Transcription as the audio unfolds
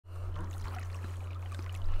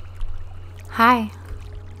Hi,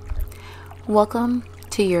 welcome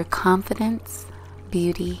to your confidence,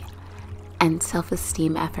 beauty, and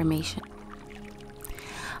self-esteem affirmation.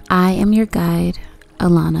 I am your guide,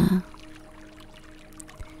 Alana.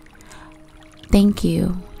 Thank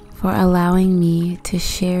you for allowing me to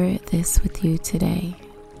share this with you today.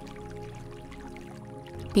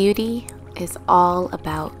 Beauty is all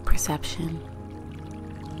about perception.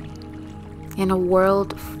 In a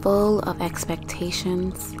world full of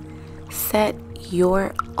expectations, set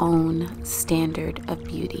your own standard of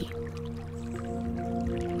beauty.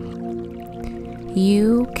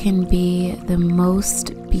 You can be the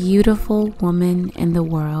most beautiful woman in the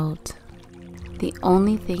world. The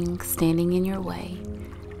only thing standing in your way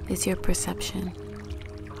is your perception.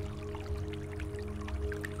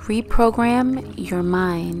 Reprogram your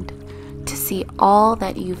mind to see all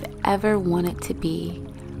that you've ever wanted to be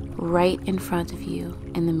right in front of you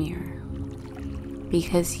in the mirror.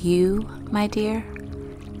 Because you, my dear,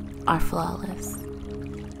 are flawless.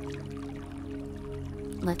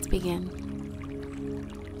 Let's begin.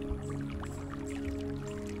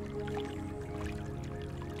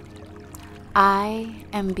 I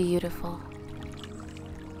am beautiful.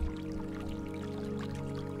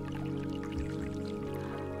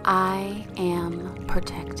 I am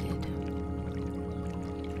protected.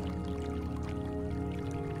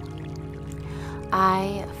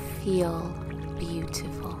 I feel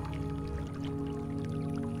beautiful.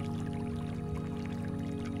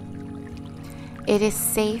 It is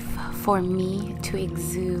safe for me to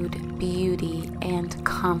exude beauty and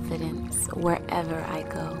confidence wherever I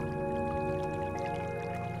go.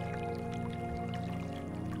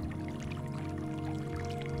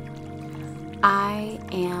 I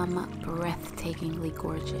am breathtakingly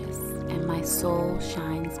gorgeous, and my soul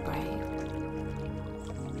shines bright.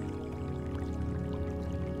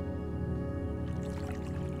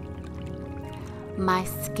 My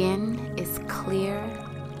skin is clear,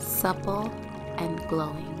 supple, and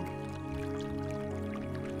glowing.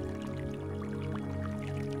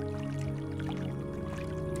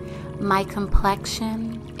 My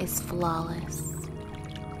complexion is flawless.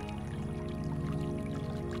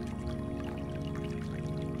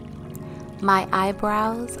 My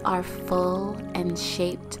eyebrows are full and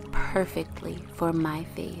shaped perfectly for my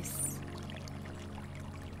face.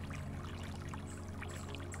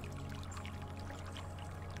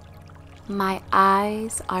 My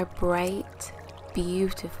eyes are bright,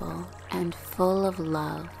 beautiful, and full of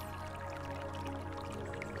love.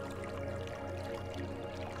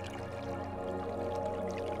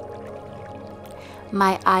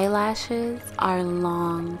 My eyelashes are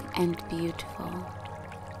long and beautiful.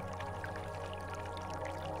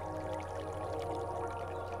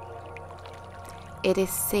 It is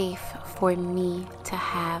safe for me to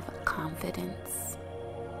have confidence.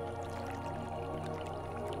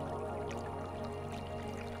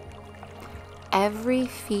 Every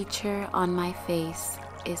feature on my face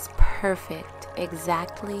is perfect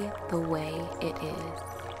exactly the way it is.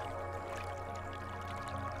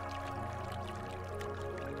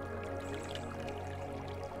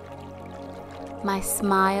 My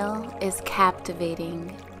smile is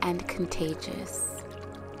captivating and contagious.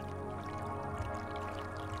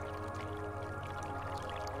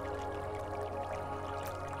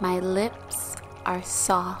 My lips are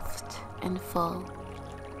soft and full.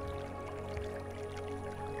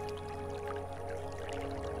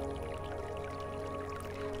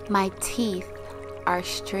 My teeth are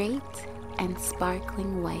straight and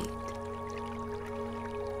sparkling white.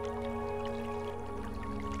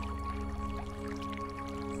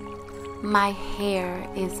 My hair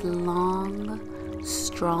is long,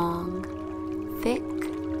 strong, thick,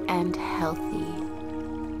 and healthy.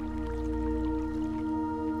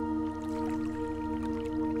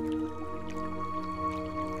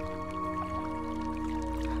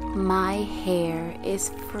 My hair is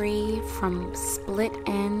free from split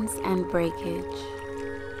ends and breakage.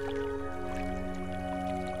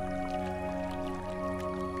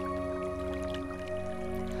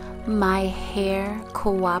 My hair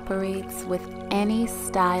cooperates with any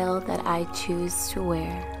style that I choose to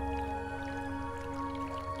wear.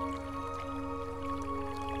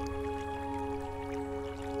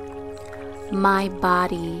 My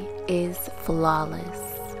body is flawless.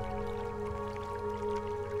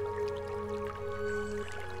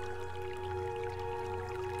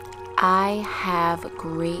 I have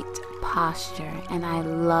great posture and I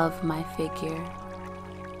love my figure.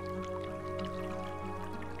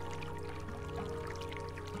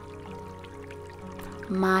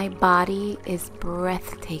 My body is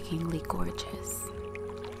breathtakingly gorgeous.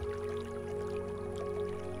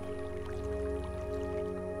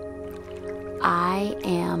 I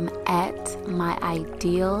am at my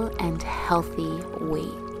ideal and healthy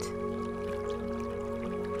weight.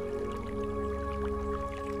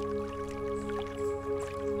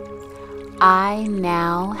 I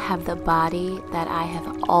now have the body that I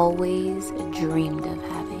have always dreamed of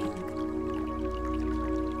having.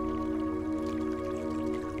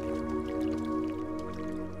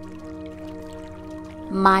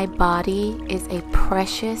 My body is a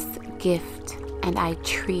precious gift and I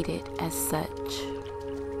treat it as such.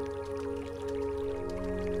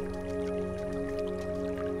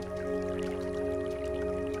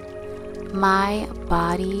 My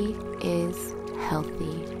body is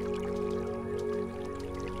healthy.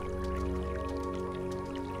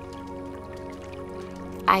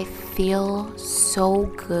 I feel so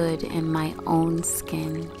good in my own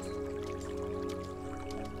skin.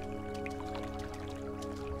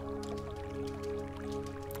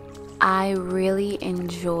 I really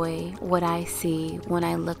enjoy what I see when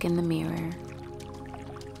I look in the mirror.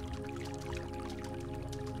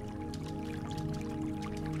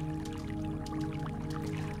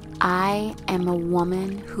 I am a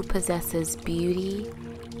woman who possesses beauty,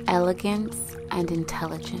 elegance, and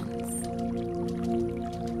intelligence.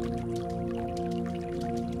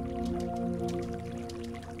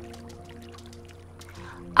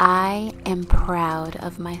 I am proud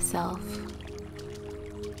of myself.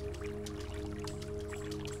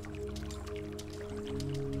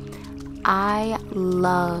 I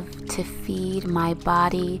love to feed my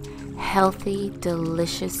body healthy,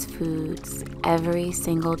 delicious foods every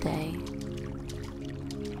single day.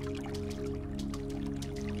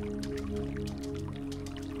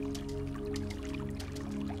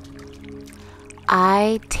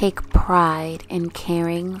 I take pride in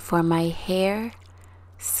caring for my hair,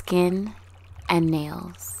 skin, and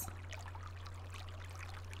nails.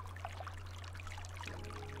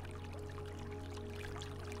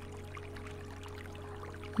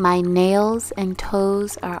 My nails and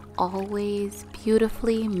toes are always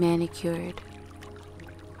beautifully manicured.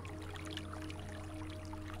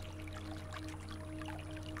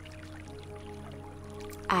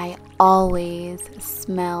 I always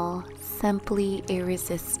smell simply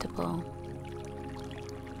irresistible.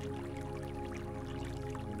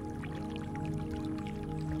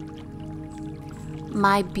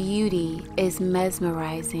 My beauty is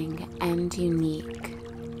mesmerizing and unique.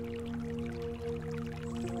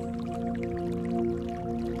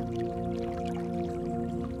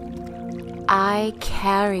 I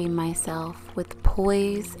carry myself with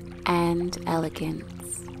poise and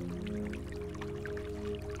elegance.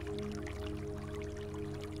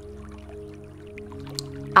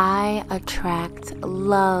 I attract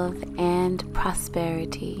love and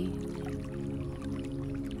prosperity.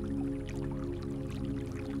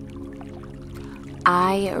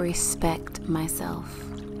 I respect myself.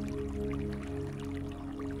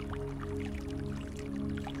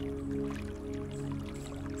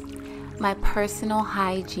 My personal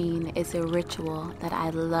hygiene is a ritual that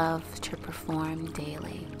I love to perform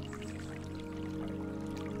daily.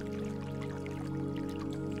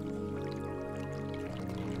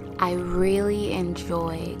 I really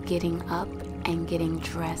enjoy getting up and getting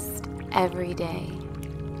dressed every day.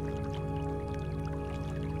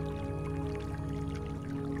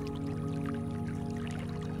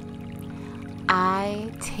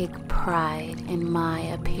 I take pride in my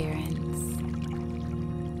appearance.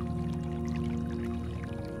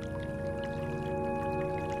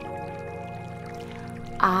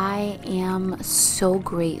 I am so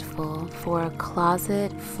grateful for a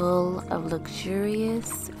closet full of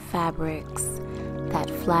luxurious fabrics that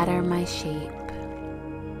flatter my shape.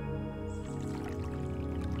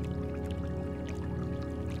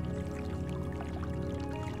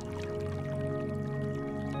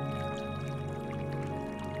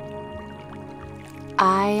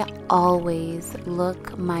 I always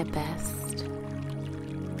look my best.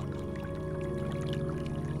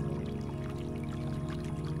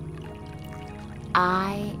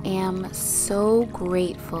 I am so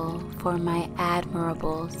grateful for my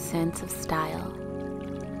admirable sense of style.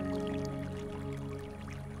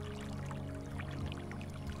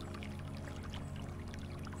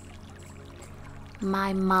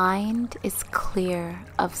 My mind is clear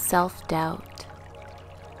of self-doubt.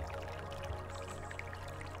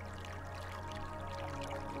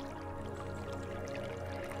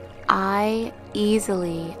 I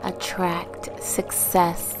easily attract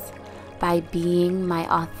success by being my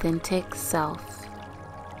authentic self.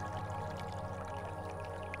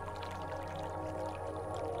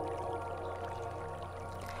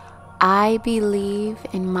 I believe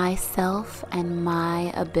in myself and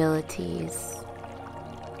my abilities.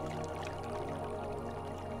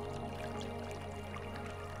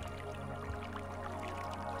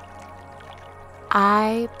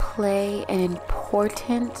 I play an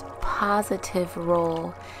important, positive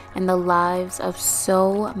role in the lives of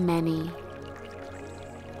so many.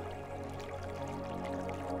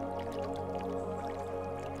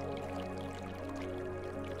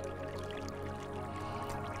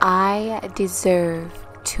 I deserve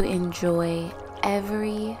to enjoy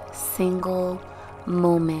every single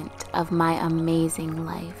moment of my amazing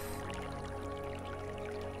life.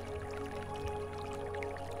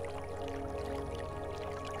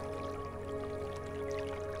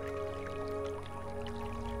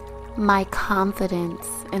 My confidence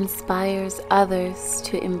inspires others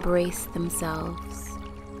to embrace themselves.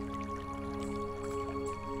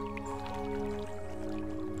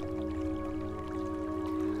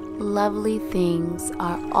 Lovely things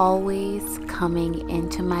are always coming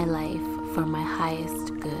into my life for my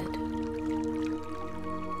highest good.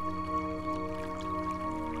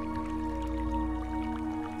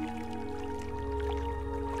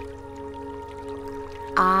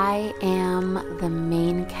 I am the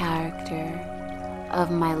main character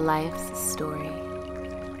of my life's story.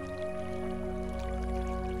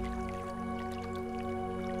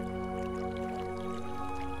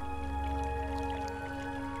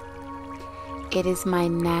 It is my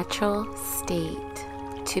natural state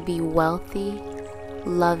to be wealthy,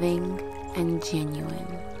 loving, and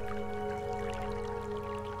genuine.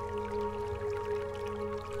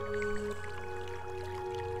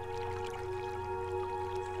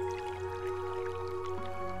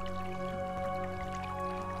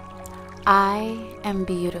 I am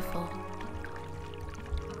beautiful.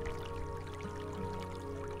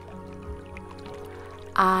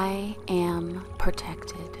 I am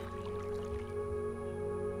protected.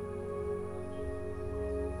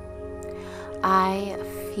 I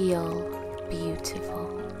feel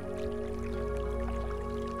beautiful.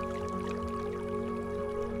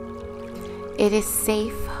 It is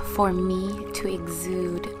safe for me to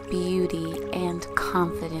exude beauty and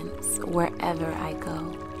confidence wherever I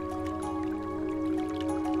go.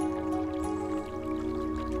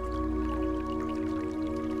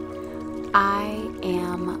 I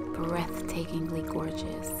am breathtakingly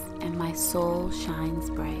gorgeous, and my soul shines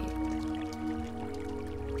bright.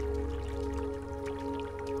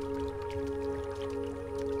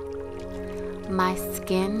 My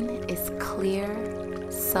skin is clear,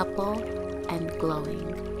 supple, and glowing.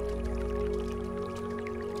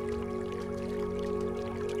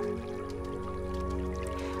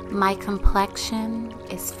 My complexion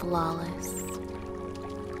is flawless.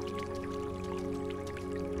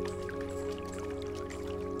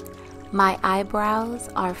 My eyebrows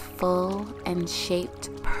are full and shaped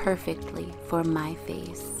perfectly for my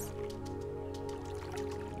face.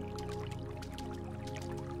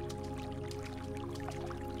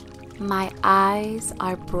 My eyes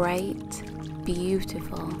are bright,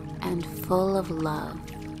 beautiful, and full of love.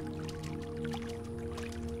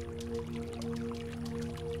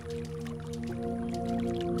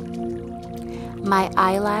 My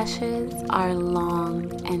eyelashes are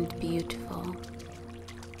long and beautiful.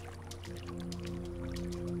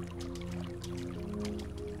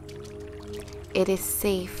 It is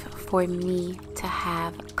safe for me to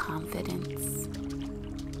have confidence.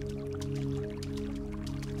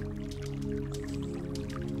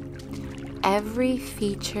 Every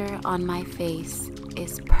feature on my face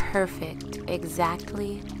is perfect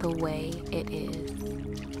exactly the way it is.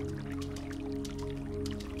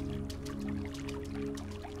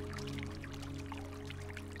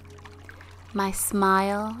 My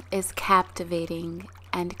smile is captivating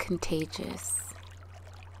and contagious.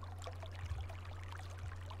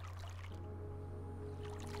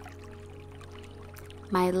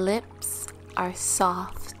 My lips are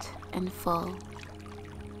soft and full.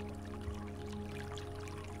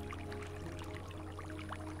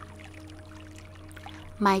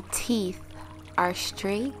 My teeth are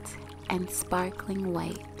straight and sparkling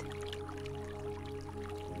white.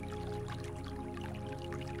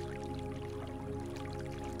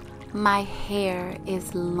 My hair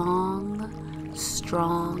is long,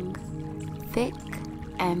 strong, thick,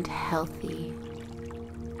 and healthy.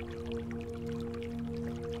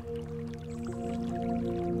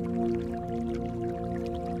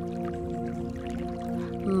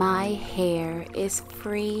 My hair is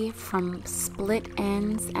free from split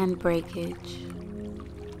ends and breakage.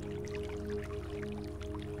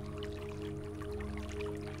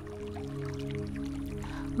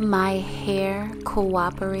 My hair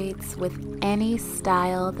cooperates with any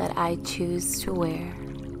style that I choose to wear.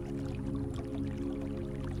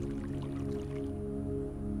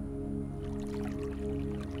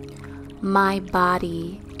 My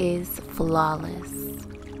body is flawless.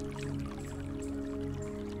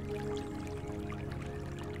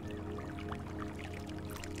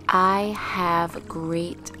 I have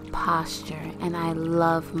great posture and I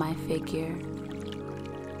love my figure.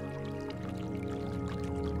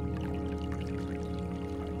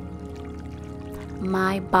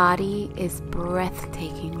 My body is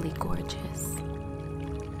breathtakingly gorgeous.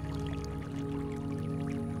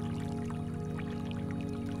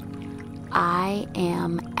 I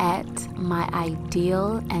am at my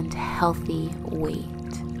ideal and healthy weight.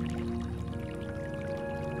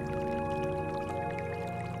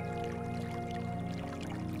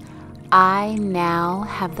 I now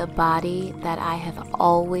have the body that I have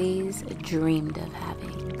always dreamed of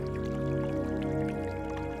having.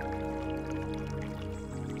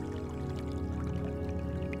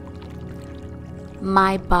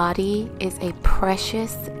 My body is a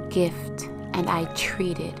precious gift and I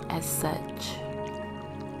treat it as such.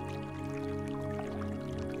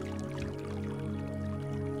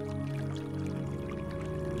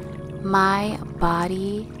 My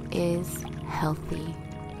body is healthy.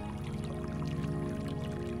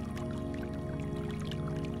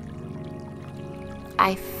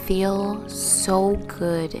 I feel so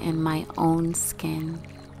good in my own skin.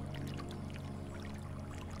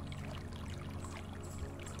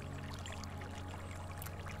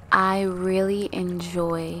 I really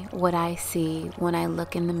enjoy what I see when I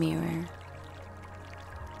look in the mirror.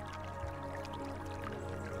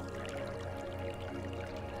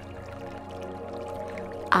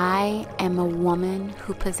 I am a woman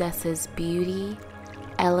who possesses beauty,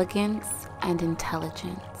 elegance, and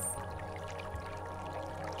intelligence.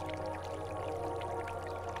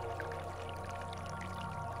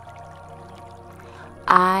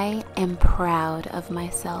 I am proud of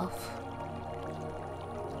myself.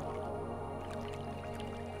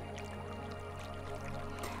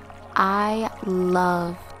 I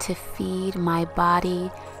love to feed my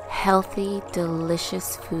body healthy,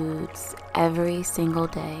 delicious foods every single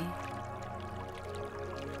day.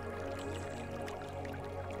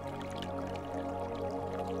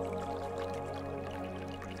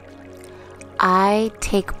 I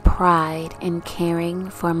take pride in caring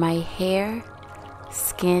for my hair,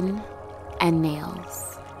 skin, and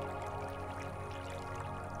nails.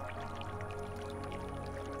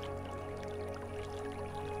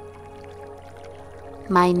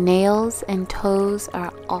 My nails and toes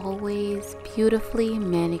are always beautifully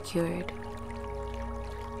manicured.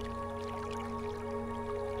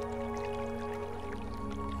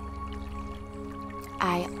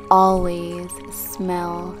 I always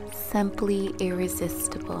smell simply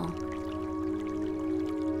irresistible.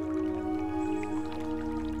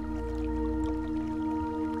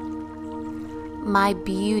 My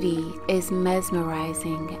beauty is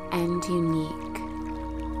mesmerizing and unique.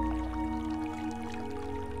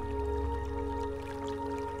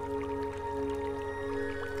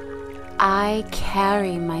 I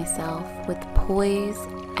carry myself with poise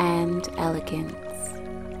and elegance.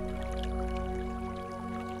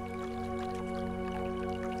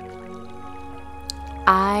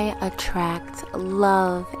 I attract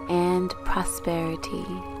love and prosperity.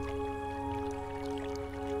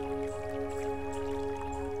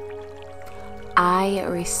 I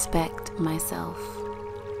respect myself.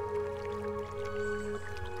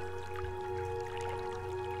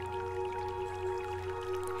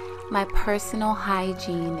 My personal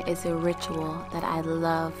hygiene is a ritual that I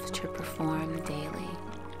love to perform daily.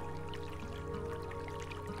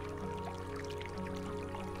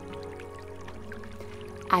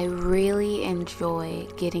 I really enjoy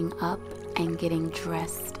getting up and getting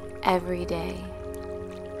dressed every day.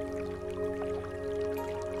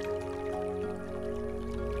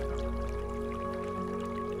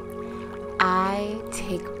 I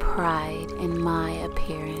take pride in my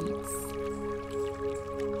appearance.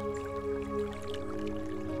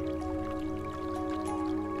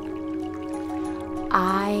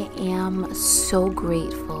 I am so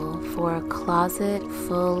grateful for a closet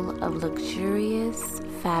full of luxurious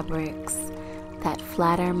fabrics that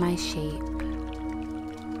flatter my shape.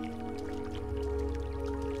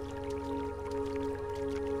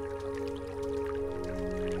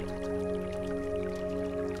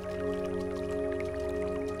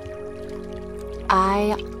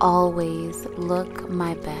 I always look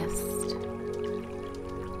my best.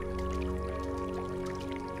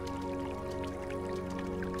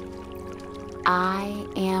 I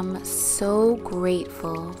am so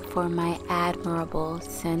grateful for my admirable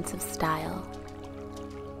sense of style.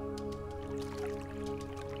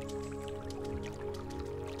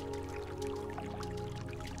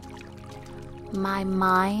 My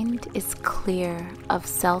mind is clear of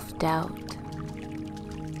self-doubt.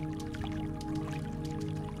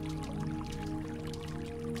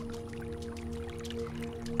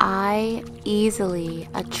 I easily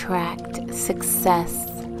attract success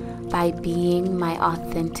by being my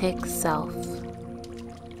authentic self.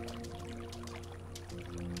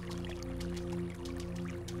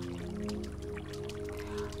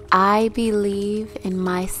 I believe in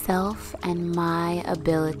myself and my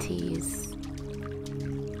abilities.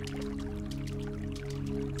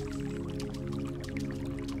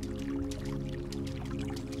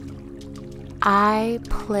 I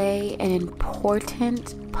play an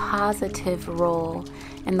important, positive role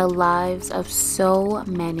in the lives of so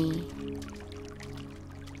many.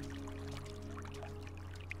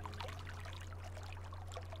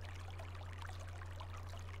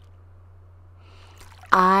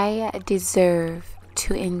 I deserve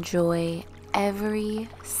to enjoy every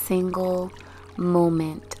single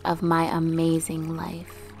moment of my amazing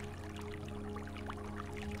life.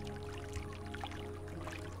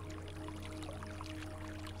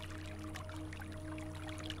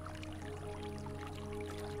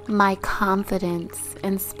 My confidence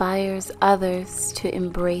inspires others to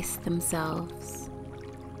embrace themselves.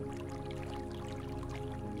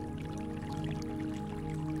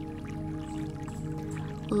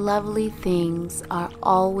 Lovely things are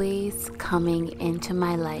always coming into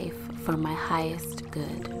my life for my highest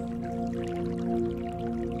good.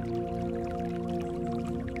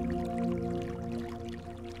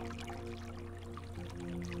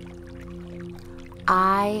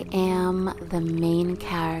 I am the main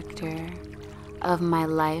character of my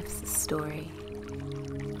life's story.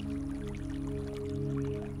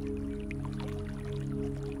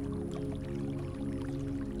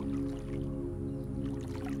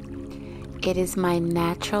 It is my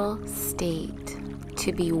natural state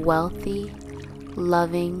to be wealthy,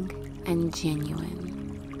 loving, and genuine.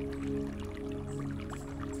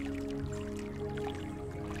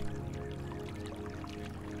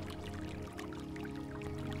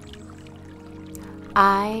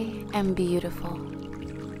 I am beautiful.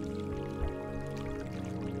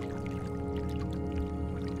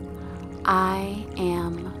 I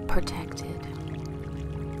am protected.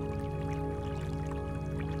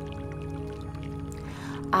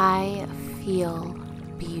 I feel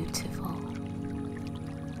beautiful.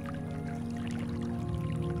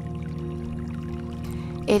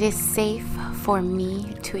 It is safe for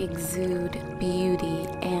me to exude beauty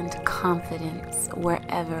and confidence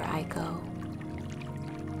wherever I go.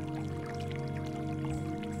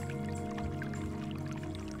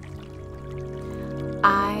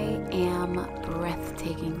 I am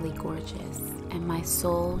breathtakingly gorgeous, and my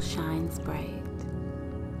soul shines bright.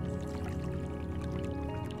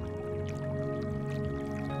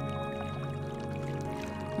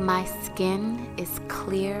 My skin is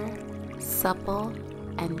clear, supple,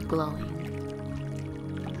 and glowing.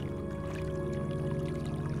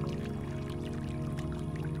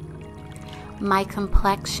 My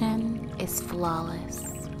complexion is flawless.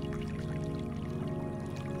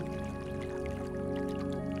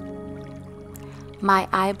 My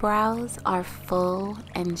eyebrows are full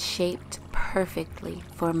and shaped perfectly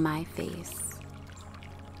for my face.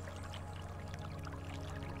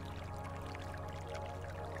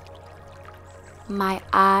 My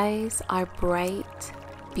eyes are bright,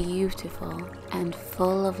 beautiful, and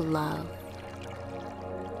full of love.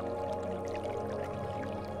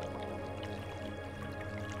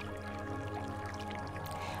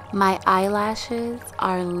 My eyelashes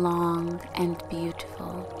are long and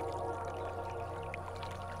beautiful.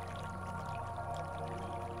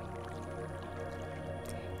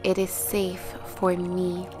 It is safe for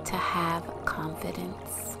me to have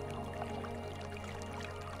confidence.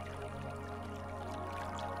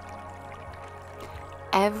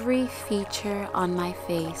 Every feature on my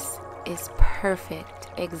face is perfect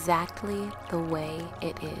exactly the way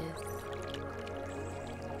it is.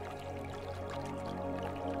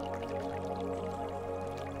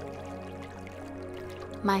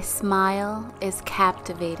 My smile is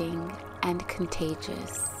captivating and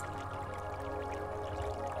contagious.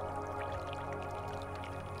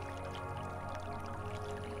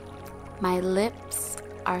 My lips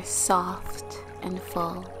are soft and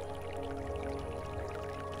full.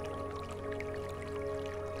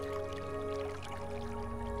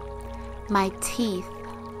 My teeth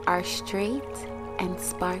are straight and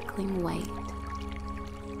sparkling white.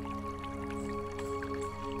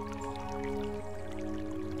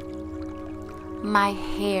 My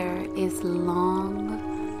hair is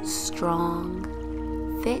long,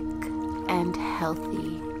 strong, thick, and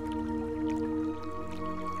healthy.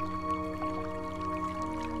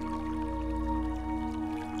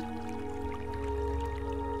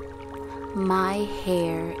 My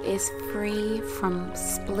hair is free from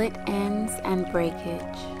split ends and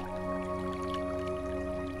breakage.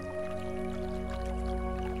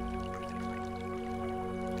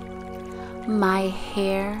 My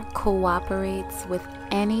hair cooperates with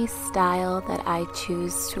any style that I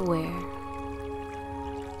choose to wear.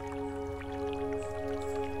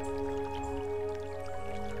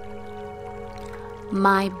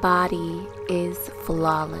 My body is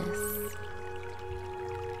flawless.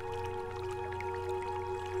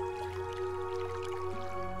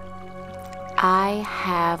 I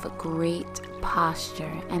have great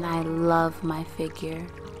posture and I love my figure.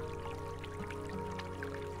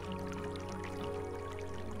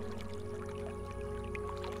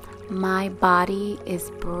 My body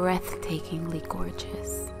is breathtakingly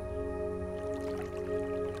gorgeous.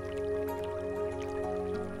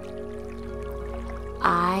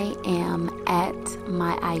 I am at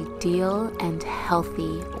my ideal and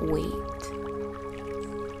healthy weight.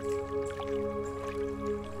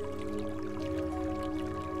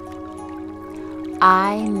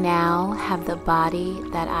 I now have the body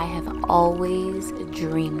that I have always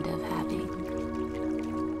dreamed of having.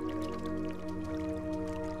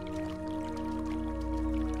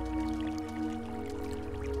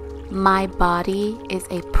 My body is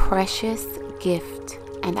a precious gift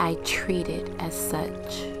and I treat it as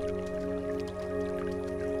such.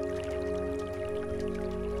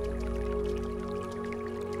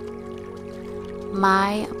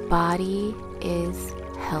 My body is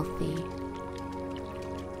healthy.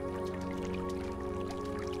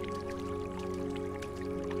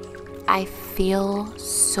 I feel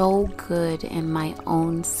so good in my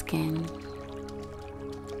own skin.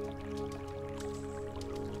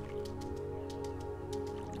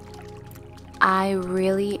 I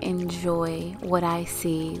really enjoy what I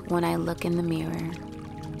see when I look in the mirror.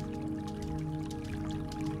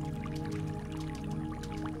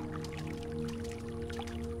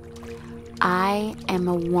 I am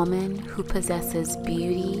a woman who possesses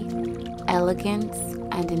beauty, elegance,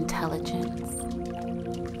 and intelligence.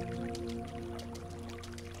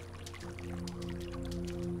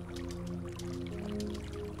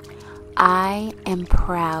 I am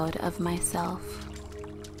proud of myself.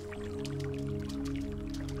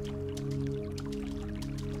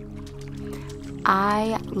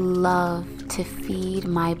 I love to feed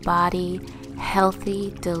my body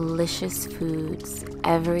healthy, delicious foods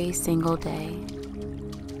every single day.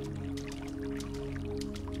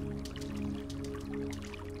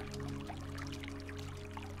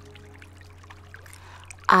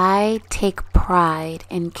 I take pride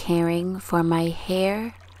in caring for my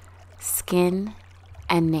hair, skin,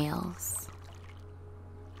 and nails.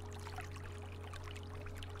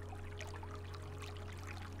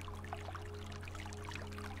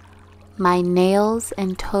 My nails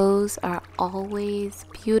and toes are always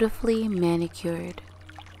beautifully manicured.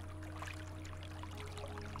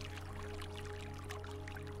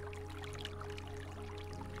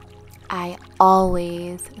 I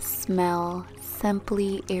always smell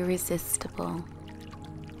simply irresistible.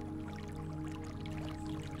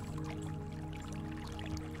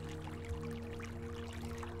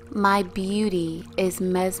 My beauty is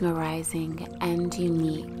mesmerizing and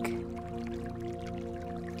unique.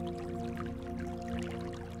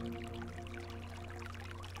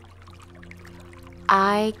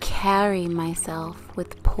 I carry myself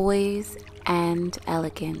with poise and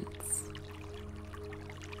elegance.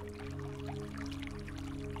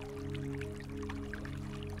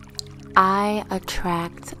 I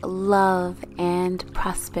attract love and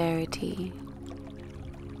prosperity.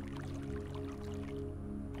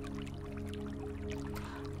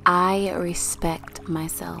 I respect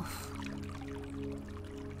myself.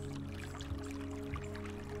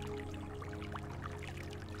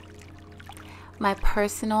 My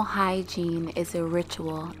personal hygiene is a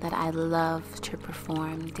ritual that I love to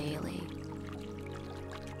perform daily.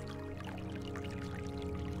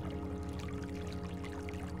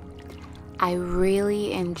 I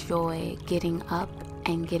really enjoy getting up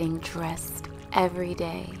and getting dressed every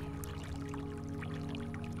day.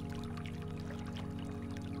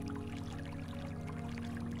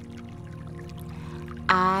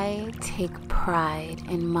 I take pride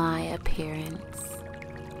in my appearance.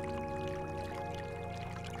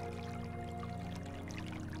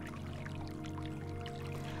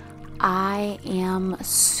 I am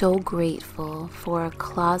so grateful for a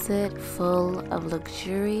closet full of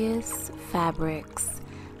luxurious fabrics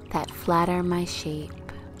that flatter my shape.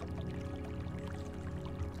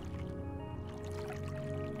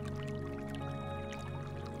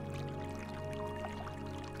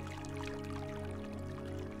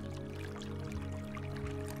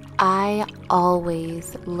 I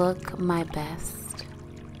always look my best.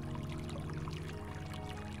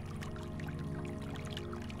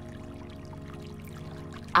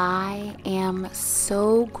 I am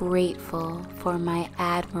so grateful for my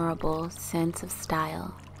admirable sense of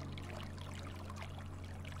style.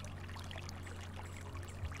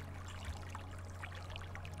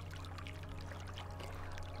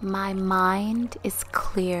 My mind is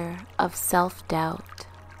clear of self-doubt.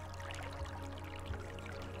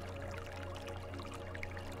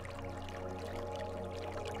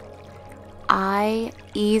 I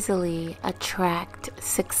easily attract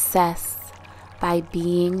success by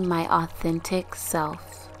being my authentic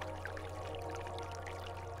self.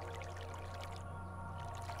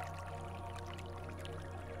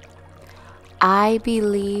 I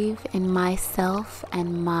believe in myself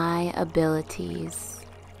and my abilities.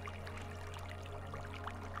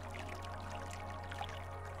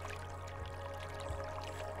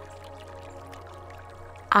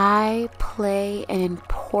 I play an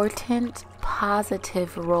important,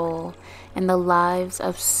 positive role in the lives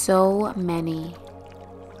of so many.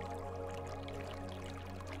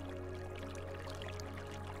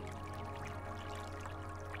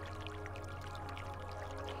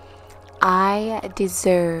 I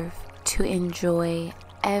deserve to enjoy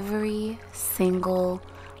every single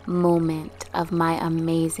moment of my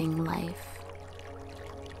amazing life.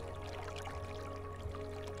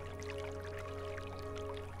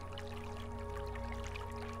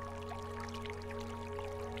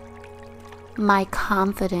 My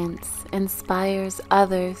confidence inspires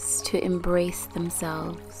others to embrace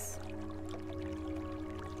themselves.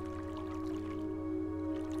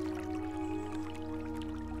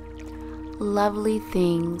 Lovely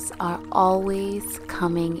things are always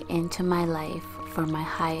coming into my life for my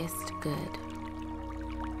highest good.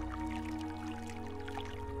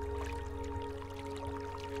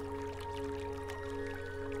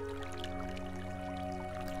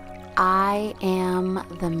 I am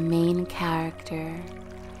the main character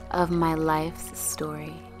of my life's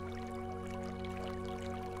story.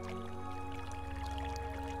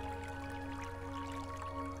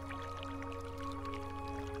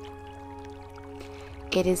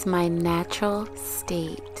 It is my natural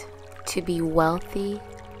state to be wealthy,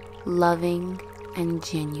 loving, and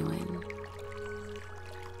genuine.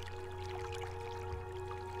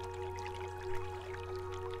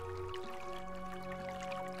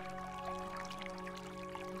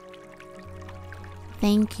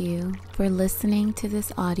 Thank you for listening to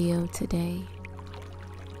this audio today.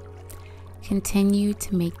 Continue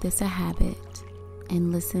to make this a habit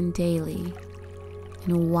and listen daily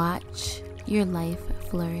and watch your life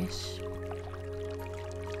flourish.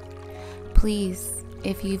 Please,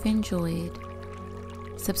 if you've enjoyed,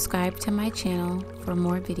 subscribe to my channel for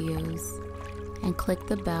more videos and click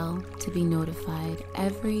the bell to be notified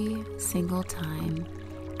every single time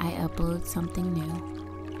I upload something new.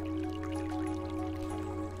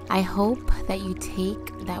 I hope that you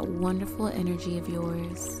take that wonderful energy of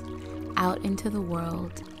yours out into the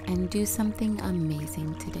world and do something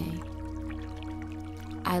amazing today.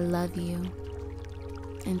 I love you.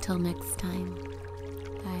 Until next time,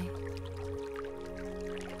 bye.